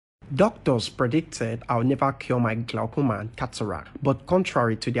Doctors predicted I'll never cure my glaucoma and cataract, but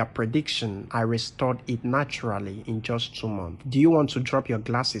contrary to their prediction, I restored it naturally in just 2 months. Do you want to drop your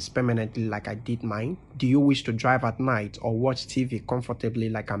glasses permanently like I did mine? Do you wish to drive at night or watch TV comfortably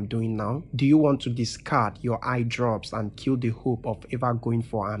like I'm doing now? Do you want to discard your eye drops and kill the hope of ever going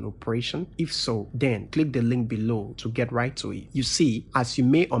for an operation? If so, then click the link below to get right to it. You see, as you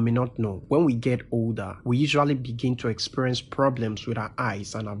may or may not know, when we get older, we usually begin to experience problems with our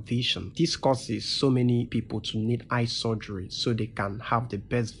eyes and our vision. This causes so many people to need eye surgery so they can have the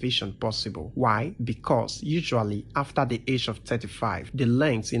best vision possible. Why? Because usually after the age of 35, the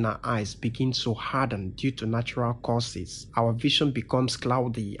lens in our eyes begin to harden due to natural causes. Our vision becomes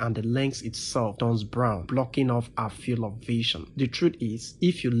cloudy and the lens itself turns brown, blocking off our field of vision. The truth is,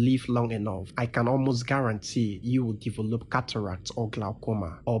 if you live long enough, I can almost guarantee you will develop cataract or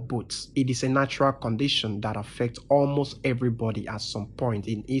glaucoma or both. It is a natural condition that affects almost everybody at some point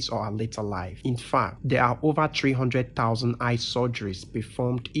in his or her later life. In fact, there are over 300,000 eye surgeries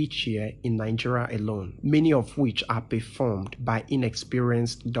performed each year in Nigeria alone, many of which are performed by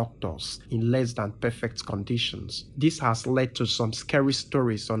inexperienced doctors in less than perfect conditions. This has led to some scary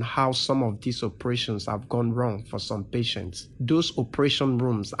stories on how some of these operations have gone wrong for some patients. Those operation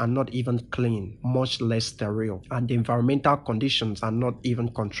rooms are not even clean, much less sterile, and the environmental conditions are not even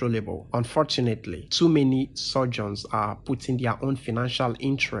controllable. Unfortunately, too many surgeons are putting their own financial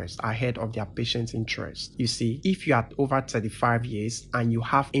interest ahead of their patient's interest. You see, if you are over 35 years and you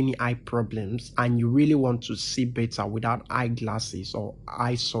have any eye problems and you really want to see better without eyeglasses or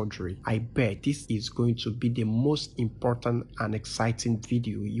eye surgery, I bet this is going to be the most important and exciting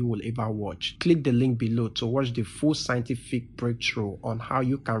video you will ever watch. Click the link below to watch the full scientific breakthrough on how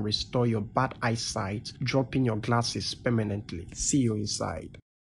you can restore your bad eyesight, dropping your glasses permanently. See you inside.